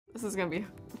This is gonna be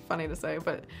funny to say,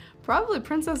 but probably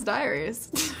Princess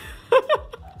Diaries.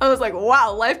 I was like,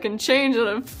 wow, life can change in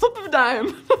a flip of a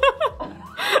dime.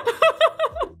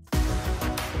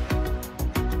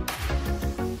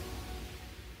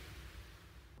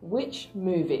 Which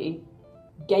movie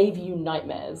gave you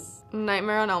nightmares?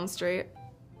 Nightmare on Elm Street,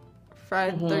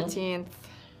 Friday the 13th,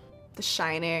 The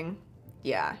Shining.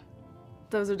 Yeah,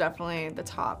 those are definitely the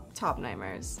top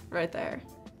nightmares right there.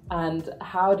 And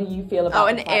how do you feel about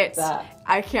the fact that...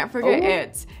 I can't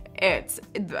forget It.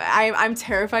 I'm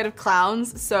terrified of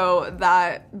clowns, so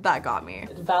that got me.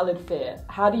 Valid fear.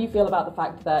 How do you feel about the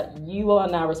fact that you are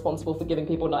now responsible for giving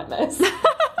people nightmares?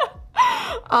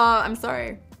 I'm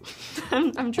sorry.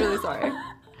 I'm truly sorry.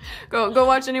 Go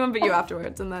watch Anyone But You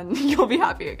afterwards, and then you'll be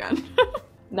happy again.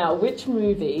 Now, which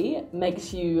movie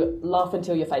makes you laugh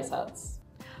until your face hurts?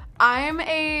 I'm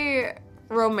a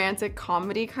romantic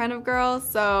comedy kind of girl,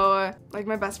 so like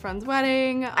My Best Friend's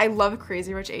Wedding. I love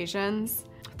Crazy Rich Asians.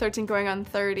 13 Going on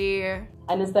 30.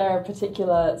 And is there a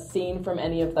particular scene from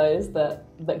any of those that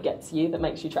gets you, that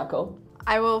makes you chuckle?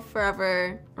 I will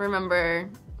forever remember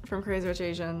from Crazy Rich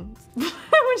Asians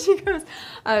when she goes,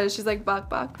 she's like, "Buck,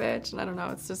 buck, bitch," and I don't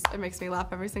know, it makes me laugh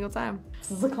every single time.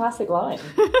 This is a classic line.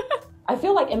 I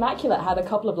feel like Immaculate had a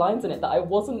couple of lines in it that I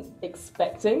wasn't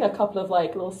expecting, a couple of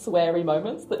like little sweary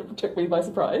moments that took me by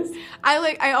surprise.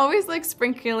 I always like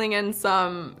sprinkling in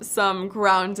some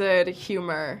grounded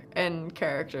humor in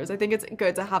characters. I think it's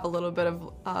good to have a little bit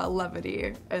of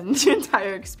levity in the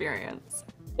entire experience.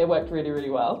 It worked really,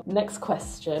 really well. Next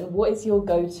question, what is your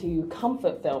go-to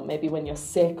comfort film? Maybe when you're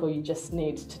sick or you just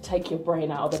need to take your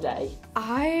brain out of the day.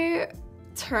 I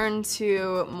turn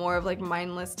to more of like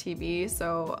mindless TV,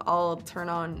 so I'll turn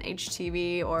on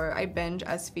HTV or I binge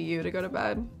SVU to go to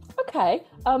bed. Okay,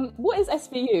 what is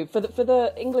SVU for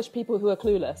the English people who are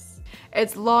clueless?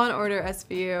 It's Law and Order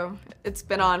SVU. It's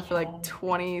been on for like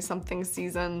 20-something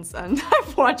seasons and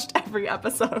I've watched every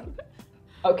episode.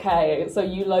 Okay, so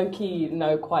you low-key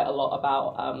know quite a lot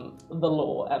about the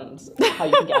law and how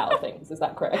you can get out of things, is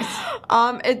that correct?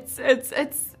 It's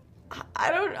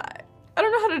I don't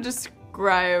know how to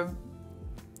describe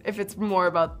if it's more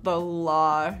about the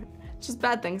law. Just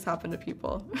bad things happen to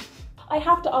people. I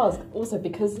have to ask also,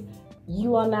 because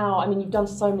you are now, I mean, you've done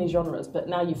so many genres, but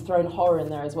now you've thrown horror in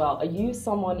there as well. Are you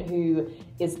someone who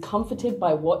is comforted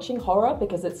by watching horror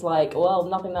because it's like, well,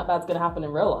 nothing that bad's gonna happen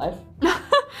in real life?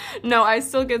 No, I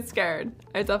still get scared.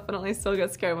 I definitely still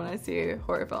get scared when I see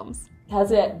horror films.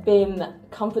 Has it been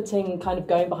comforting kind of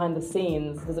going behind the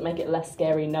scenes? Does it make it less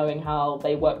scary knowing how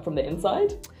they work from the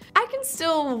inside? I can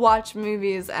still watch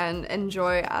movies and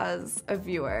enjoy as a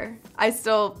viewer. I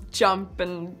still jump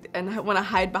and want to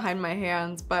hide behind my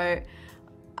hands, but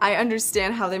I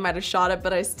understand how they might have shot it,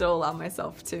 but I still allow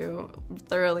myself to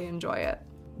thoroughly enjoy it.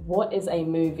 What is a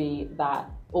movie that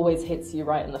always hits you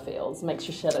right in the feels, makes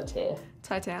you shed a tear?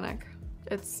 Titanic.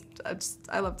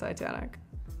 I love Titanic.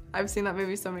 I've seen that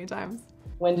movie so many times.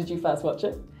 When did you first watch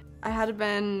it? I had to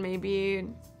been maybe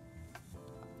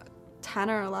 10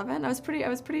 or 11. I was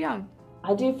pretty young.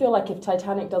 I do feel like if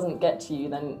Titanic doesn't get to you,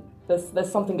 then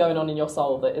there's something going on in your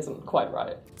soul that isn't quite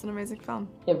right. It's an amazing film.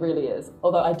 It really is.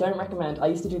 Although I don't recommend, I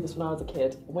used to do this when I was a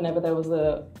kid. Whenever there was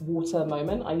a water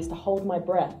moment, I used to hold my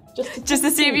breath. Just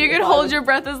to see if you could hold your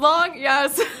breath as long?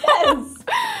 Yes. Yes!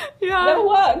 Yeah. Never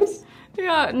worked.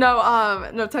 Yeah,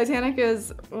 no, Titanic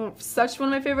is such one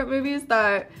of my favorite movies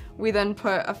that we then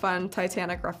put a fun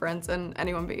Titanic reference in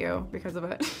Anyone But You because of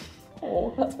it.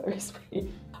 Oh, that's very sweet.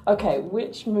 Okay,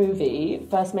 which movie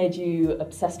first made you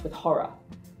obsessed with horror?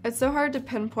 It's so hard to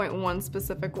pinpoint one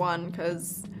specific one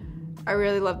because I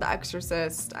really love The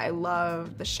Exorcist, I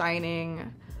love The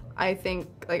Shining, I think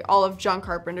like all of John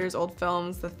Carpenter's old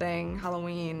films, The Thing,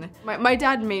 Halloween. My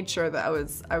dad made sure that I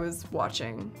was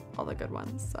watching all the good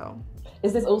ones, so.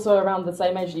 Is this also around the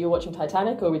same age that you were watching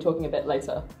Titanic, or are we talking a bit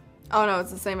later? Oh no, it's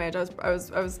the same age. I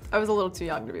was a little too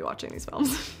young to be watching these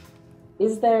films.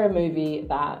 Is there a movie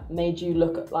that made you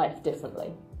look at life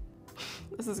differently?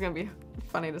 This is gonna be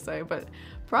funny to say, but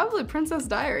probably Princess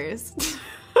Diaries.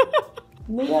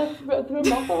 Mia through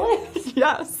Immaculate?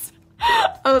 Yes.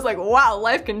 I was like, wow,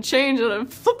 life can change in a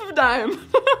flip of a dime.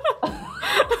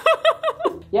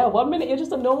 Yeah, 1 minute you're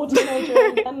just a normal teenager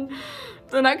and then...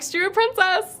 The next year, a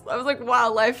princess. I was like,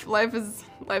 wow, life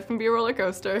can be a roller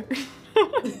coaster.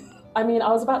 I mean, I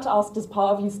was about to ask, does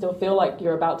part of you still feel like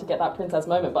you're about to get that princess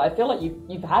moment? But I feel like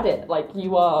you've had it. Like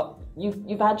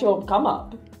you've had your come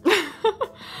up.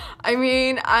 I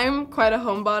mean, I'm quite a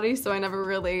homebody, so I never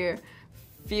really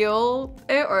feel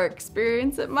it or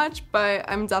experience it much, but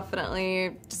I'm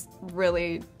definitely just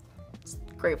really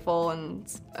grateful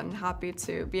and happy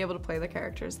to be able to play the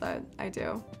characters that I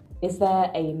do. Is there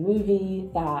a movie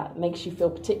that makes you feel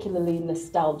particularly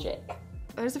nostalgic?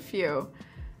 There's a few.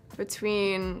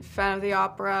 Between Phantom of the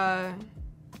Opera,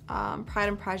 Pride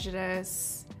and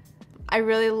Prejudice. I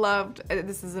really loved,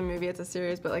 this is a movie, it's a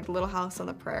series, but like Little House on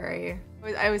the Prairie.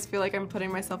 I always feel like I'm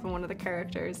putting myself in one of the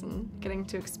characters and getting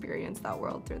to experience that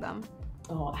world through them.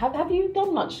 Oh, have you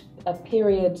done much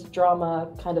period drama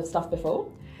kind of stuff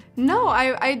before? No,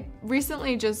 I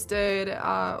recently just did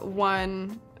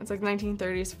one, it's like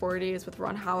 1930s, 40s with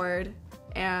Ron Howard,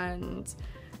 and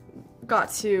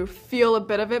got to feel a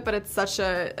bit of it, but it's such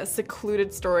a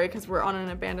secluded story because we're on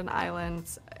an abandoned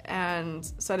island, and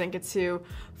so I didn't get to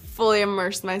fully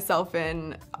immerse myself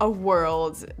in a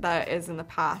world that is in the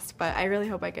past, but I really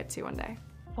hope I get to one day.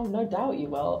 Oh, no doubt you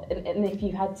will. And if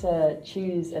you had to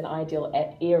choose an ideal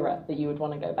era that you would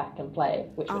want to go back and play,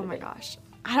 which would it be? Oh my gosh.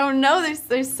 I don't know,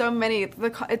 there's so many.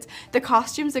 The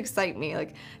costumes excite me.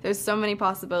 Like, there's so many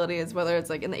possibilities, whether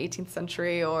it's like in the 18th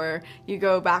century or you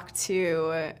go back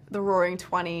to the Roaring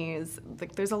 20s.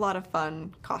 Like, there's a lot of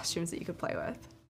fun costumes that you could play with.